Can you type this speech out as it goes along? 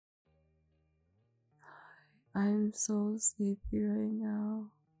I'm so sleepy right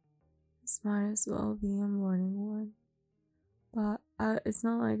now. This might as well be a morning one. But it's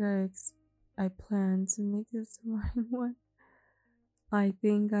not like I plan to make this a morning one. I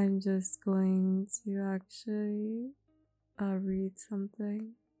think I'm just going to actually read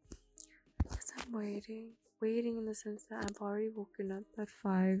something. Because I'm waiting. Waiting in the sense that I've already woken up at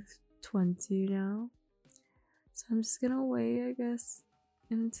 5:20 now. So I'm just gonna wait, I guess,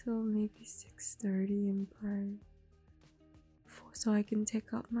 until maybe 6:30 and pray. So I can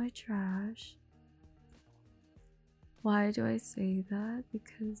take out my trash. Why do I say that?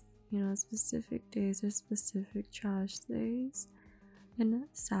 Because, specific days are specific trash days. And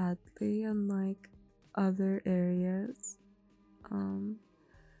sadly, unlike other areas, um,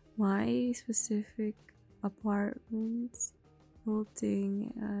 my specific apartment,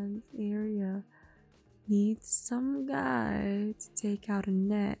 building, and area needs some guy to take out a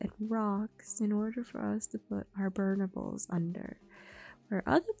net and rocks in order for us to put our burnables under. Where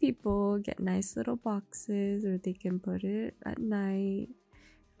other people get nice little boxes or they can put it at night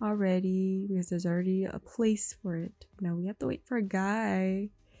already because there's already a place for it. Now we have to wait for a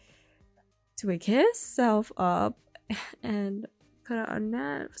guy to wake himself up and put out a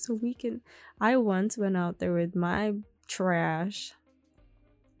net so we can. I once went out there with my trash.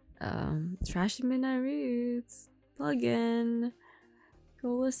 Trashy Midnight Reads. Plug in.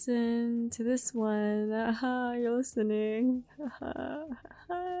 Go listen to this one. You're listening.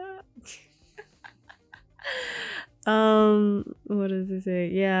 What does it say?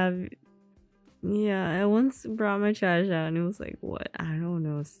 Yeah, I once brought my trash out and it was like, what? I don't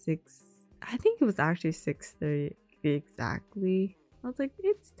know, 6. I think it was actually 6:30 exactly. I was like,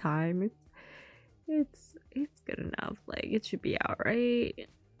 it's time. It's good enough. Like, it should be out, right?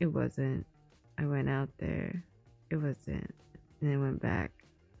 It wasn't. I went out there. It wasn't. And then went back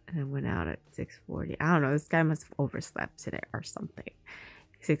and then went out at 6:40. I don't know. This guy must have overslept today or something.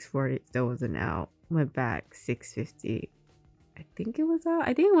 6:40 still wasn't out. Went back 6:50. I think it was out.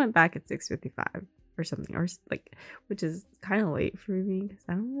 I think it went back at 6:55 or something, or like, which is kind of late for me because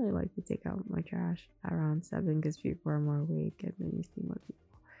I don't really like to take out my trash around 7 because people are more awake and then you see more people.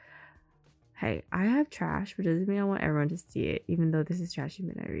 Hey, I have trash, but doesn't mean I want everyone to see it, even though this is Trashy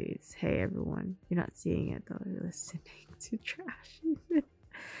Midnight Reads. Hey, everyone. You're not seeing it, though. You're listening to Trashy Midnight.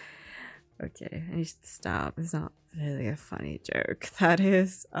 Okay, I need to stop. It's not really a funny joke. That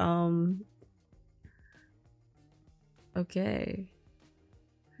is, okay.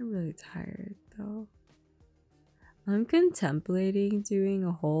 I'm really tired, though. I'm contemplating doing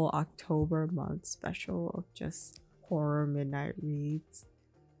a whole October month special of just horror midnight reads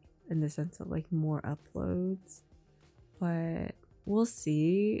in the sense of like more uploads, but we'll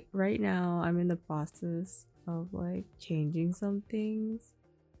see. Right now I'm in the process of like changing some things,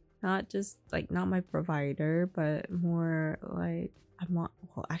 not just like not my provider, but more like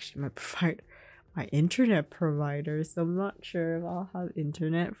actually my provider, my internet provider, so I'm not sure if I'll have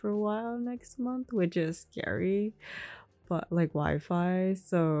internet for a while next month, which is scary, but like Wi-Fi,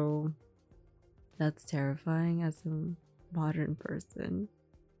 so that's terrifying as a modern person.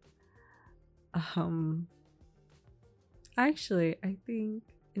 Actually, I think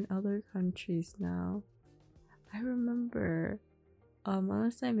in other countries now, I remember,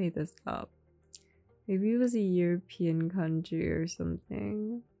 unless I made this up, maybe it was a European country or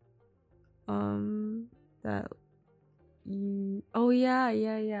something, that oh yeah,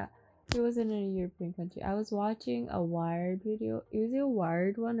 it wasn't in a European country. I was watching a Wired video. It was a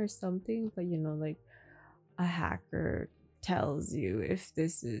Wired one or something, but like a hacker tells you if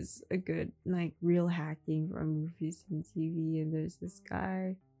this is a good like real hacking from movies and TV, and there's this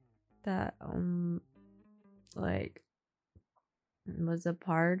guy that like was a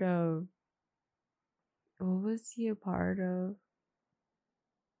part of, what was he a part of?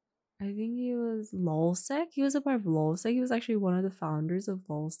 I think he was LulzSec. He was a part of LulzSec. He was actually one of the founders of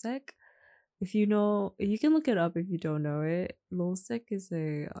LulzSec. If you know, you can look it up if you don't know it. LulzSec is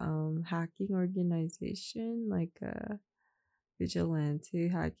a hacking organization, like a vigilante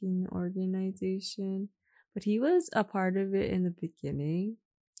hacking organization. But he was a part of it in the beginning.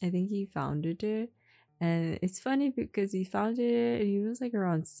 I think he founded it. And it's funny because he founded it, he was like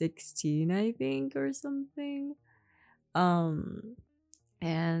around 16, I think, or something.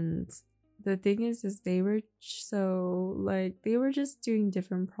 And the thing is they were so like they were just doing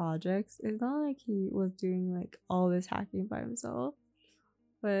different projects. It's not like he was doing like all this hacking by himself,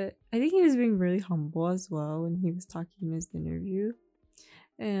 but I think he was being really humble as well when he was talking in his interview.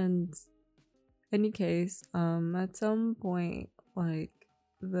 And any case, at some point, like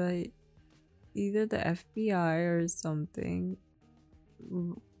the either the FBI or something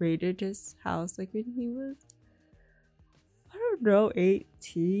raided his house, like when he was don't know,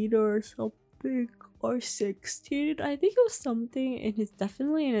 18 or something, or 16. I think it was something in his,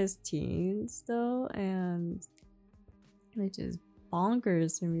 definitely in his teens though, and which is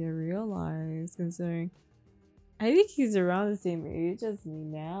bonkers for me to realize, considering I think he's around the same age as me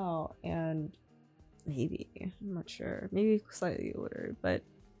now, and maybe, I'm not sure, maybe slightly older, but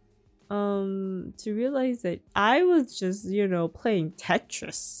to realize that I was just, you know, playing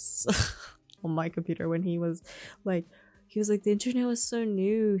Tetris on my computer when he was like the internet was so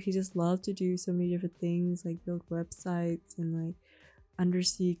new. He just loved to do so many different things, like build websites and like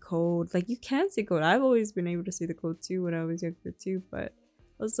undersea code. Like, you can see code. I've always been able to see the code too when I was younger too, but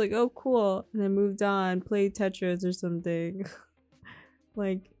I was like, oh cool, and then moved on, played Tetris or something.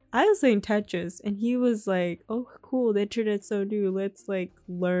 Like, I was playing Tetris and he was like, oh cool, the internet's so new, let's like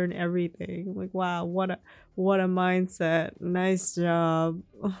learn everything. I'm like, wow, what a mindset. Nice job.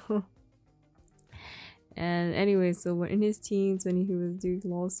 And anyway, so when in his teens, when he was doing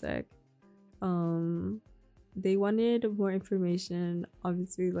LOLSEC, they wanted more information,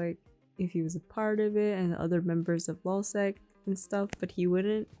 obviously, like if he was a part of it and other members of LOLSEC and stuff, but he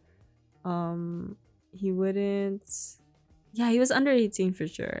wouldn't yeah, he was under 18 for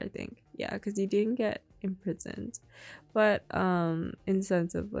sure, I think. Yeah, because he didn't get imprisoned, but in the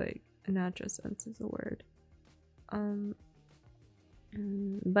sense of like a natural sense is the word.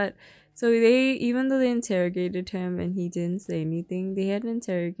 But so they, even though they interrogated him and he didn't say anything, they had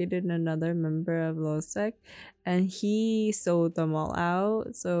interrogated another member of LOSEC and he sold them all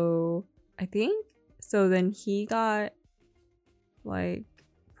out. So I think, so then he got like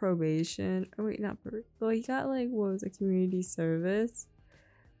probation, or wait, not probation, well, he got like, what was it, community service.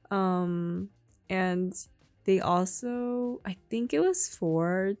 And they also, I think it was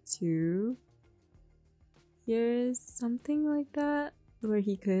for 2 years, something like that, where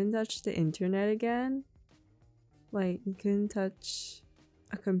he couldn't touch the internet again. Like, he couldn't touch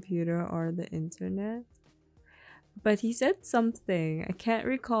a computer or the internet. But he said something, I can't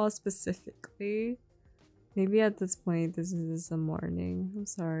recall specifically. Maybe at this point this is some warning. I'm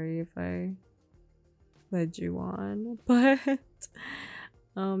sorry if I led you on, but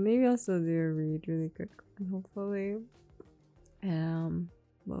maybe I'll still do a read really quick, hopefully. What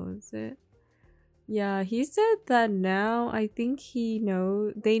was it? Yeah, he said that now I think he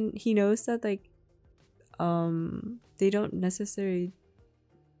knows that like they don't necessarily,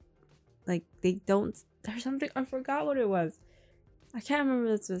 like, they don't, there's something, I forgot what it was. I can't remember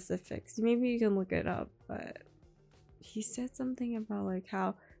the specifics. Maybe you can look it up, but he said something about like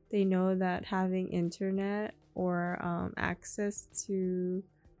how they know that having internet or access to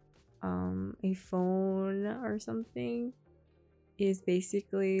a phone or something is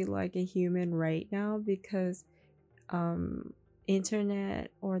basically like a human right now, because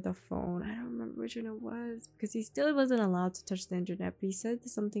internet or the phone, I don't remember which one it was, because he still wasn't allowed to touch the internet, but he said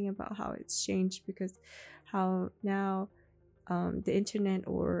something about how it's changed, because how now the internet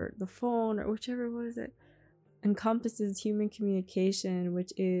or the phone or whichever was it encompasses human communication,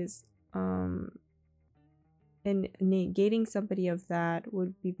 which is and negating somebody of that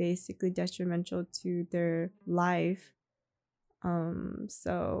would be basically detrimental to their life.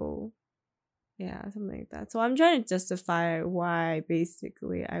 So yeah, something like that. So I'm trying to justify why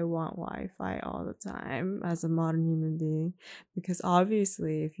basically I want Wi-Fi all the time as a modern human being, because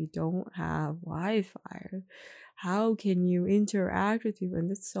obviously if you don't have Wi-Fi, how can you interact with people?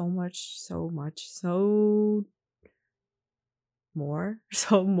 And it's so much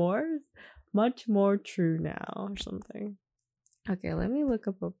much more true now or something. Okay, let me look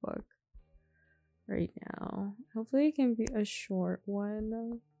up a book right now. Hopefully it can be a short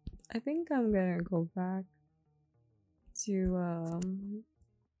one. I think I'm gonna go back to I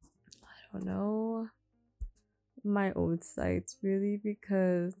don't know, my old sites really,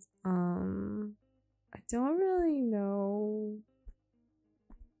 because I don't really know.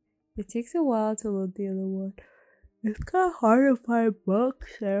 It takes a while to load the other one. It's kind of hard to find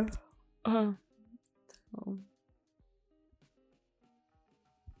books there. So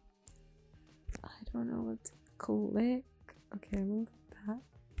I don't know what to click. Okay, I'm gonna click that.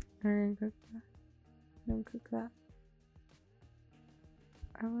 I'm gonna click that. I'm gonna click that.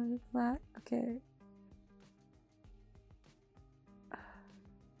 I want to click that. Okay.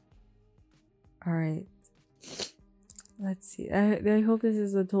 Alright. Let's see. I hope this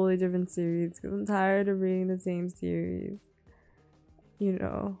is a totally different series, because I'm tired of reading the same series. You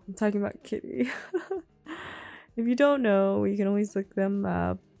know, I'm talking about Kitty. If you don't know, you can always look them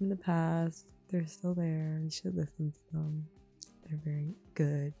up in the past. They're still there. You should listen to them. They're very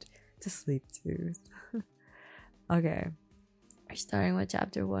good to sleep to. Okay. We're starting with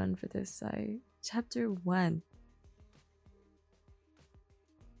chapter 1 for this site. Chapter 1.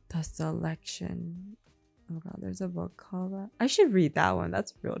 The Selection. Oh god, there's a book called that. I should read that one.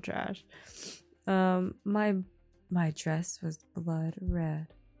 That's real trash. My dress was blood red.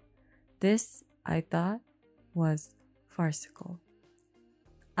 This, I thought, was farcical.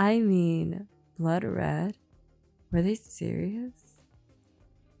 I mean, blood red? Were they serious?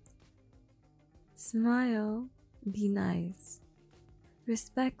 Smile, be nice,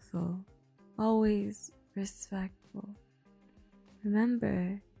 respectful, always respectful.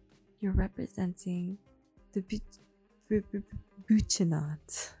 Remember, you're representing the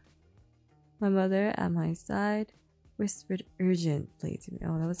Buchanat. My mother at my side whispered urgently to me.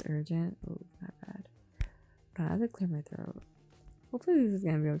 Oh, that was urgent? Oh, not bad. I have to clear my throat. Hopefully this is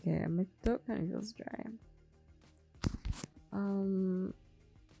gonna be okay. My throat kind of feels dry.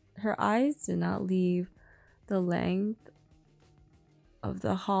 Her eyes did not leave the length of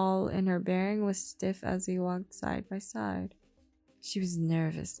the hall, and her bearing was stiff as we walked side by side. She was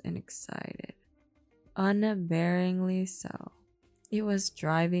nervous and excited, unbearingly so. It was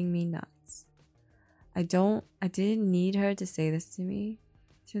driving me nuts. I didn't need her to say this to me,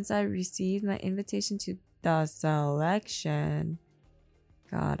 since I received my invitation to the Selection.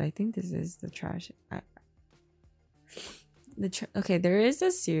 God, I think this is the trash. Okay, there is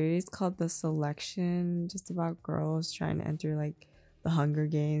a series called The Selection, just about girls trying to enter like the Hunger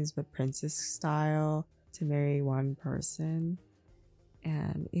Games, but princess style, to marry one person.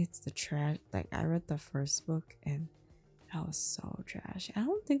 And it's the trash. Like, I read the first book and that was so trash. I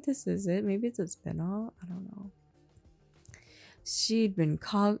don't think this is it. Maybe it's a spin-off. I don't know. She'd been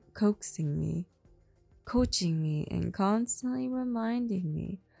coaxing me, coaching me, and constantly reminding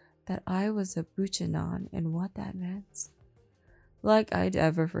me that I was a Buchanan and what that meant. Like I'd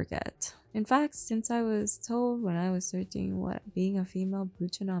ever forget. In fact, since I was told when I was searching what being a female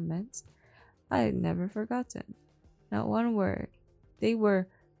Buchanan meant, I had never forgotten. Not one word. They were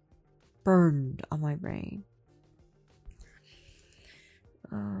burned on my brain.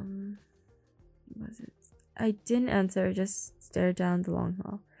 Was it? I didn't answer, just stared down the long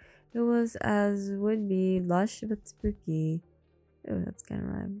hall. It was as would be lush but spooky. Oh, that's kind of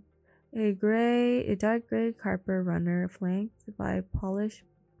rhyme. A dark gray carpet runner flanked by polished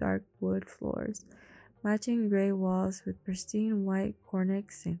dark wood floors, matching gray walls with pristine white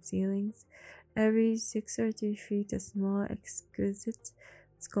cornices and ceilings. Every 6 or 3 feet, a small, exquisite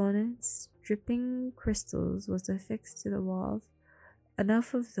sconce, dripping crystals, was affixed to the walls.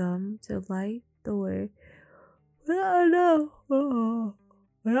 Enough of them to light the way, but not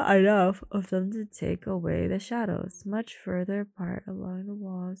enough of them to take away the shadows. Much further apart along the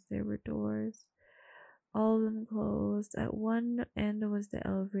walls there were doors, all of them closed. At one end was the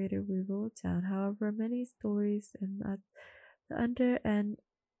elevator we rode down, however many stories, and at the under end.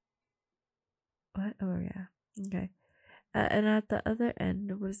 What? Oh yeah, okay. And at the other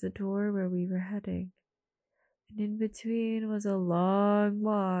end was the door where we were heading. And in between was a long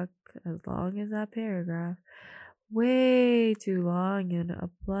walk, as long as that paragraph. Way too long, and a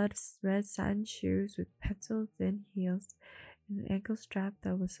blood red satin shoes with pencil thin heels and an ankle strap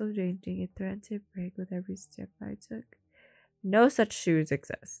that was so dainty it threatened to break with every step I took. No such shoes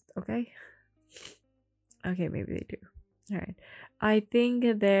exist, okay? Okay, maybe they do. Alright. I think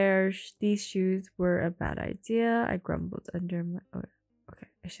these shoes were a bad idea. I grumbled under my... Oh, okay,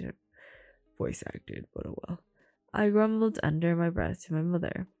 I should have voice acted, but oh well. I grumbled under my breath to my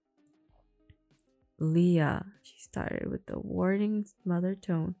mother. Leah, she started with the warning mother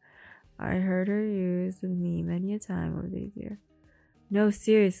tone I heard her use with me many a time over these years. No,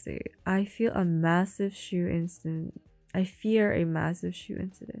 seriously, I fear a massive shoe incident.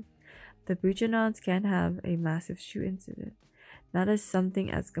 The Buchanans can't have a massive shoe incident. Not as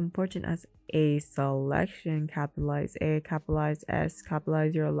something as important as a selection, capitalize A, capitalize S,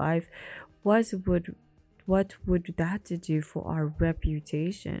 capitalize your life. What would that do for our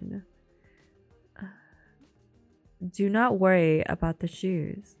reputation? Do not worry about the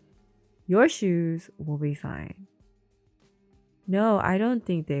shoes. Your shoes will be fine. No, I don't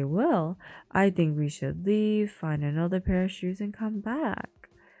think they will. I think we should leave, find another pair of shoes, and come back,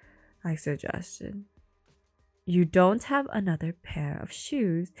 I suggested. You don't have another pair of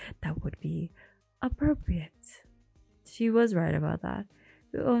shoes that would be appropriate. She was right about that.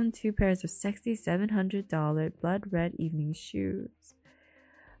 We owned 2 pairs of sexy $700 blood red evening shoes.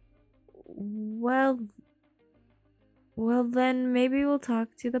 Well, then maybe we'll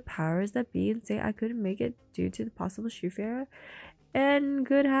talk to the powers that be and say I couldn't make it due to the possible shoe fair and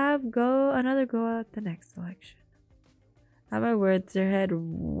could have another go at the next election. At my words, her head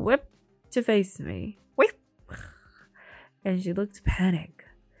whipped to face me. Whip! And she looked panicked.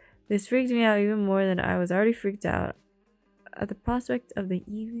 This freaked me out even more than I was already freaked out. at the prospect of the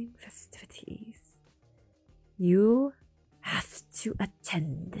evening festivities. You have to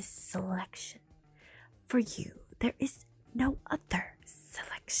attend this selection. For you, there is no other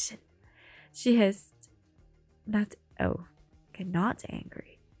selection. She hissed, not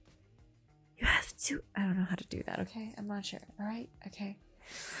angry. You have to, I don't know how to do that, okay? I'm not sure, alright? Okay.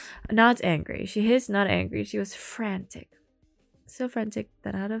 Not angry. She hissed, not angry. She was frantic. So frantic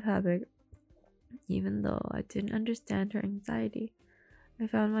that out of habit, even though I didn't understand her anxiety, I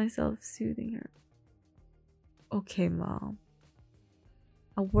found myself soothing her. Okay, Mom.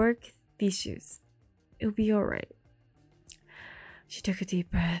 I'll work these shoes. It'll be alright. She took a deep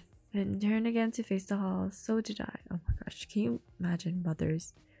breath and turned again to face the hall. So did I. Oh my gosh, can you imagine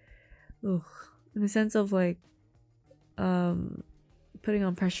mothers? Ugh. In the sense of like, putting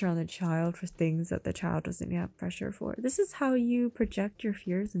on pressure on the child for things that the child doesn't have pressure for. This is how you project your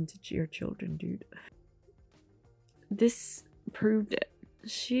fears into your children, dude. This proved it.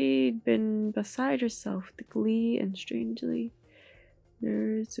 She'd been beside herself with glee and strangely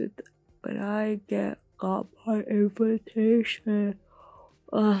nervous with when I got my invitation.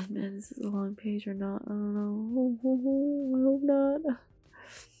 Oh man, this is a long page or not? I don't know. I hope not.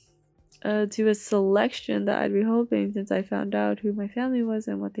 To a selection that I'd be hoping, since I found out who my family was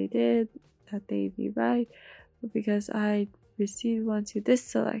and what they did, that they'd be right. But because I received one to this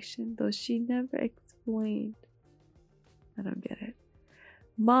selection, though she never explained. I don't get it.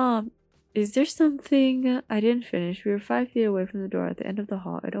 Mom, is there something I didn't finish? We were 5 feet away from the door at the end of the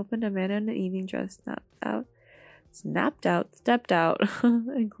hall. It opened. A man in an evening dress stepped out,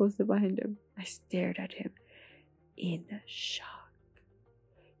 and closed it behind him. I stared at him in shock.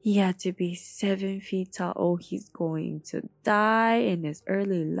 He had to be 7 feet tall. Oh, he's going to die in his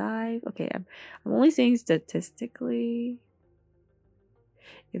early life. Okay, I'm only saying statistically.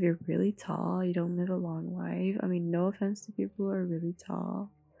 If you're really tall, you don't live a long life. I mean, no offense to people who are really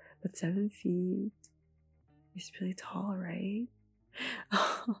tall, but 7 feet is really tall, right?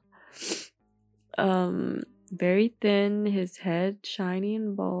 Very thin, his head shiny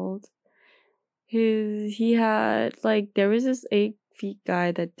and bald. He had like, there was this 8 feet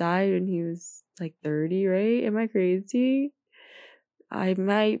guy that died when he was like 30, right? Am I crazy? I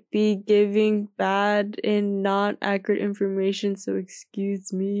might be giving bad and not accurate information, so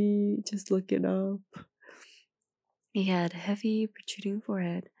excuse me. Just look it up. He had heavy, protruding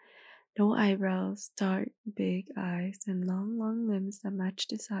forehead, no eyebrows, dark, big eyes, and long limbs that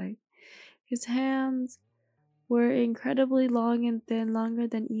matched his height. His hands were incredibly long and thin, longer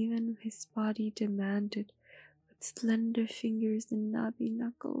than even his body demanded, with slender fingers and knobby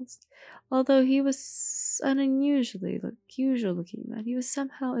knuckles. Although he was an unusual looking man, he was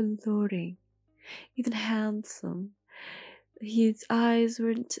somehow alluring, even handsome. His eyes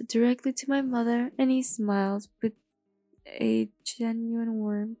went directly to my mother, and he smiled with a genuine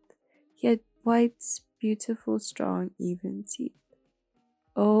warmth. He had white, beautiful, strong, even teeth.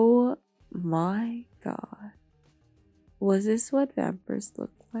 Oh my god. Was this what vampires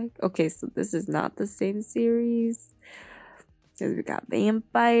look like? Okay, so this is not the same series. Because we got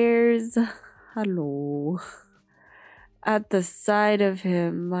vampires. Hello. At the sight of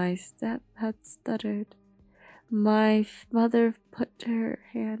him, my step had stuttered. My mother put her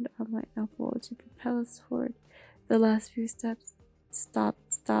hand on my elbow to propel us forward. The last few steps. Stop.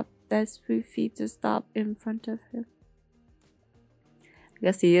 Best few feet to stop in front of him. I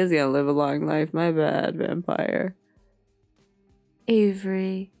guess he is gonna live a long life. My bad, vampire.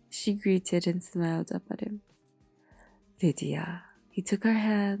 Avery, she greeted and smiled up at him. Lydia. He took her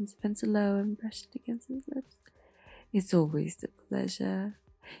hands, bent low, and brushed it against his lips. It's always a pleasure.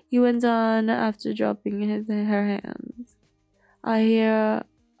 He went on after dropping her hands. I hear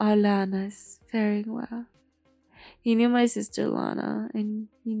Alana's faring well. He knew my sister Lana, and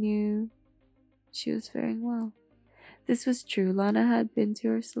he knew she was faring well. This was true. Lana had been to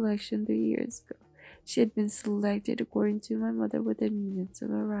her selection 3 years ago. She had been selected, according to my mother, within minutes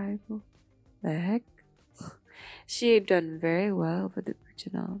of arrival. The heck? She had done very well for the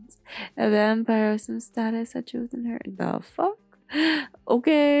Brutinons. A vampire of some status had chosen her. The fuck?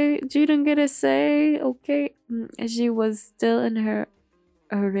 Okay, she didn't get a say. Okay. She was still in her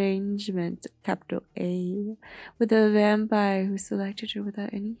arrangement, capital A, with a vampire who selected her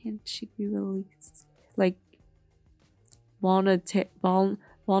without any hint she'd be released. Like,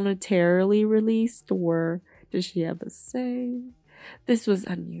 voluntarily released, or does she have a say? This was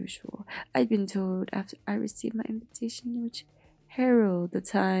unusual. I'd been told after I received my invitation, which heralded the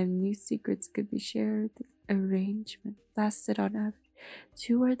time new secrets could be shared. The arrangement lasted on average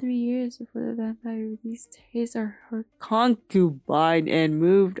 2 or 3 years before the vampire released his or her concubine and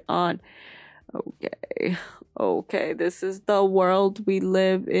moved on. Okay. Okay, this is the world we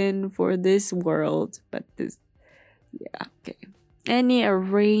live in for this world. But this, yeah, okay. Any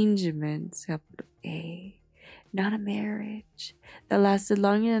arrangements, capital A, not a marriage, that lasted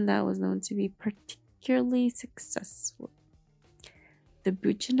longer than that was known to be particularly successful. The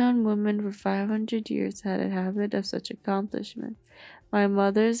Buchanan woman for 500 years had a habit of such accomplishment. My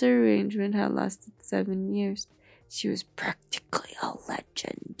mother's arrangement had lasted 7 years. She was practically a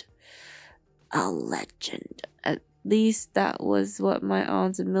legend. A legend. At least that was what my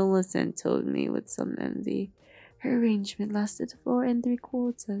aunt Millicent told me with some envy. Her arrangement lasted 4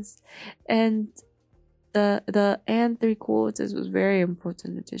 3/4, and the and 3/4 was very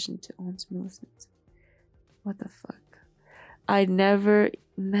important addition to Aunt Millicent. What the fuck? I never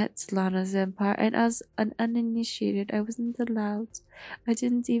met Lana's empire, and as an uninitiated, I wasn't allowed. I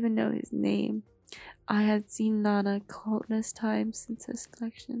didn't even know his name. I had seen Lana countless times since her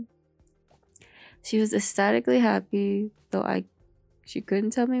selection. She was ecstatically happy, though she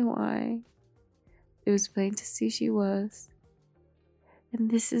couldn't tell me why. It was plain to see she was.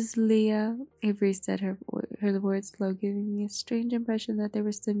 And this is Leah, Avery said, her words low, giving me a strange impression that there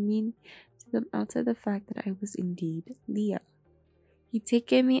was some meaning to them outside the fact that I was indeed Leah. He'd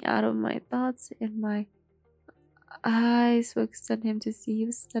taken me out of my thoughts, and my eyes focused on him to see he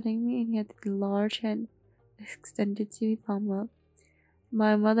was studying me, and he had a large hand extended to me, palm up.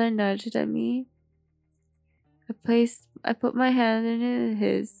 My mother nudged at me. I put my hand in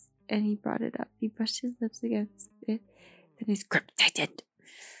his, and he brought it up. He brushed his lips against it, then his grip tightened.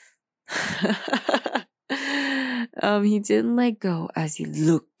 He didn't let go as he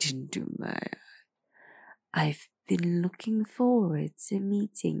looked into my eye. I've been looking forward to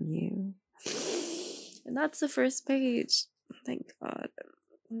meeting you. And that's the first page. Thank God.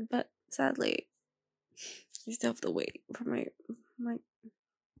 But sadly, you still have to wait for my.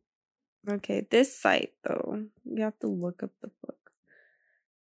 Okay, this site though, you have to look up the book.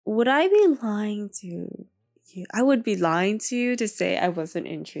 Would I be lying to you? I would be lying to you to say I wasn't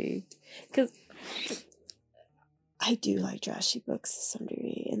intrigued, because I do like trashy books to some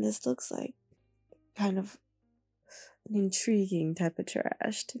degree, and this looks like kind of an intriguing type of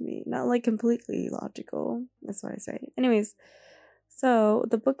trash to me. Not like completely logical. That's what I say. Anyways, so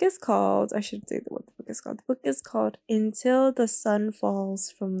the book is called, I should say what the book is called. The book is called Until the Sun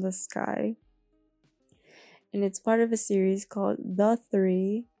Falls from the Sky. And it's part of a series called The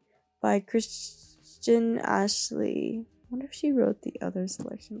Three by Christian Ashley. I wonder if she wrote the other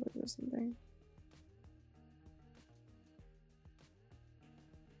selection book or something.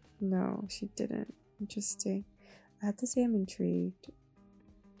 No, she didn't. Interesting. I have to say I'm intrigued.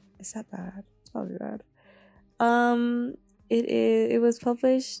 Is that bad? It's probably bad. It was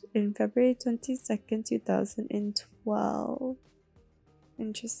published in February 22nd, 2012.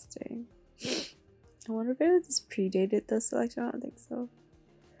 Interesting. I wonder if it was predated the selection. I don't think so.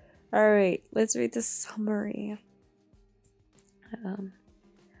 Alright, let's read the summary.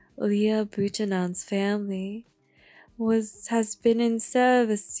 Leah Buchanan's family has been in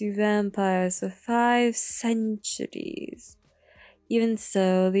service to vampires for 5 centuries. Even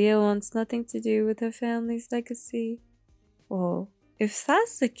so, Leah wants nothing to do with her family's legacy. Well, if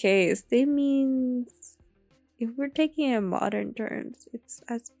that's the case, that means, if we're taking it in modern terms, it's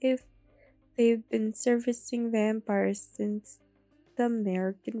as if they've been servicing vampires since the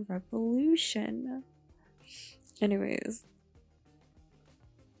American Revolution. Anyways.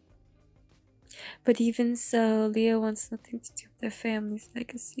 But even so, Leah wants nothing to do with her family's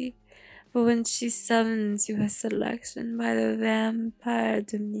legacy. But when she's summoned to her selection by the vampire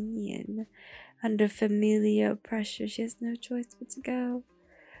dominion, under familiar pressure, she has no choice but to go.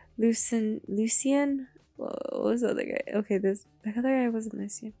 Lucian? What was the other guy? Okay, the other guy wasn't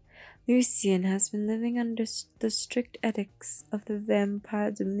Lucian. Lucian has been living under the strict edicts of the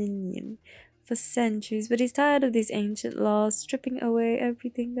vampire dominion for centuries, but he's tired of these ancient laws stripping away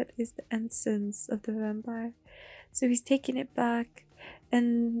everything that is the essence of the vampire. So he's taking it back.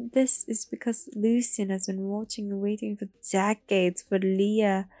 And this is because Lucian has been watching and waiting for decades for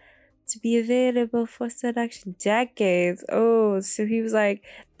Leah to be available for selection. Decades. Oh, so he was like,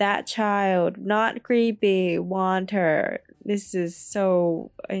 that child, not creepy, want her. This is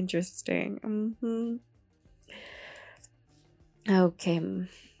so interesting. Okay.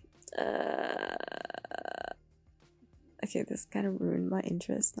 Okay, this kind of ruined my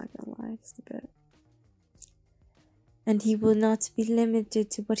interest, not gonna lie, just a bit. And he will not be limited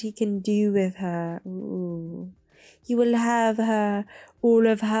to what he can do with her. Ooh. He will have her, all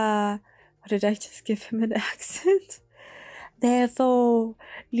of her. What did I just give him an accent? Therefore,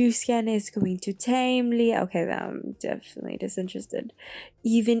 Lucian is going to tame Leah. Okay, I'm definitely disinterested.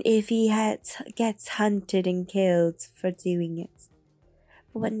 Even if he gets hunted and killed for doing it.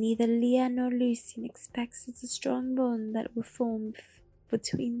 But what neither Leah nor Lucian expects is a strong bond that will form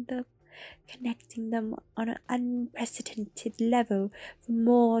between them, connecting them on an unprecedented level for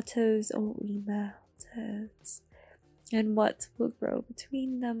mortals or immortals. And what will grow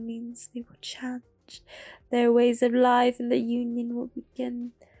between them means they will change their ways of life, and the union will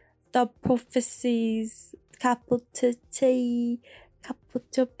begin. The prophecies, capital T,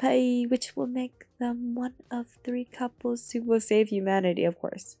 capital P, which will make them one of 3 couples who will save humanity, of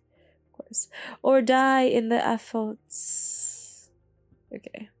course, or die in the efforts.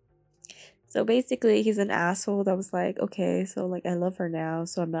 Okay. So basically, he's an asshole that was like, okay, so like I love her now,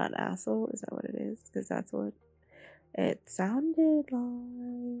 so I'm not an asshole. Is that what it is? Because that's what it sounded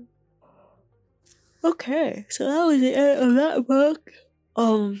like. Okay, so that was the end of that book.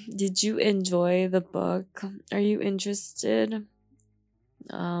 Did you enjoy the book? Are you interested?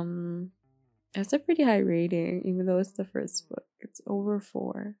 It's a pretty high rating, even though it's the first book. It's over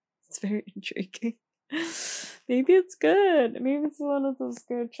 4. It's very intriguing. Maybe it's good. Maybe it's one of those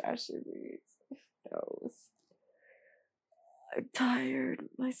good trashy reads. Who knows? I'm tired.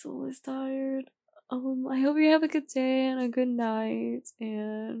 My soul is tired. I hope you have a good day and a good night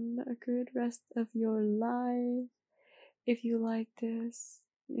and a good rest of your life. If you like this,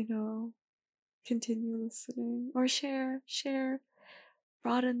 continue listening or share,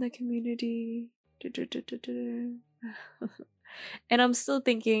 broaden the community. And I'm still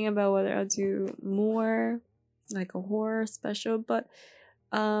thinking about whether I'll do more like a horror special, but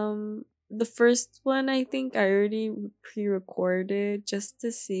the first one I think I already pre-recorded just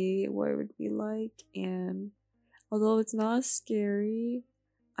to see what it would be like, and although it's not scary,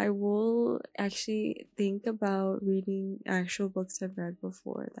 I will actually think about reading actual books I've read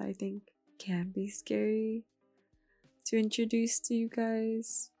before that I think can be scary to introduce to you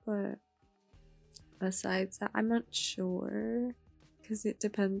guys. But besides that, I'm not sure because it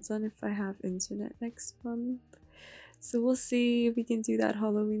depends on if I have internet next month. So we'll see if we can do that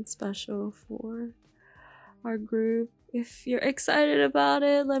Halloween special for our group. If you're excited about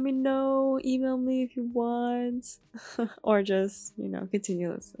it, let me know. Email me if you want. Or just,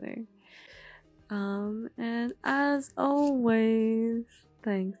 continue listening. And as always,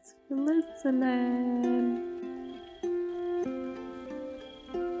 thanks for listening.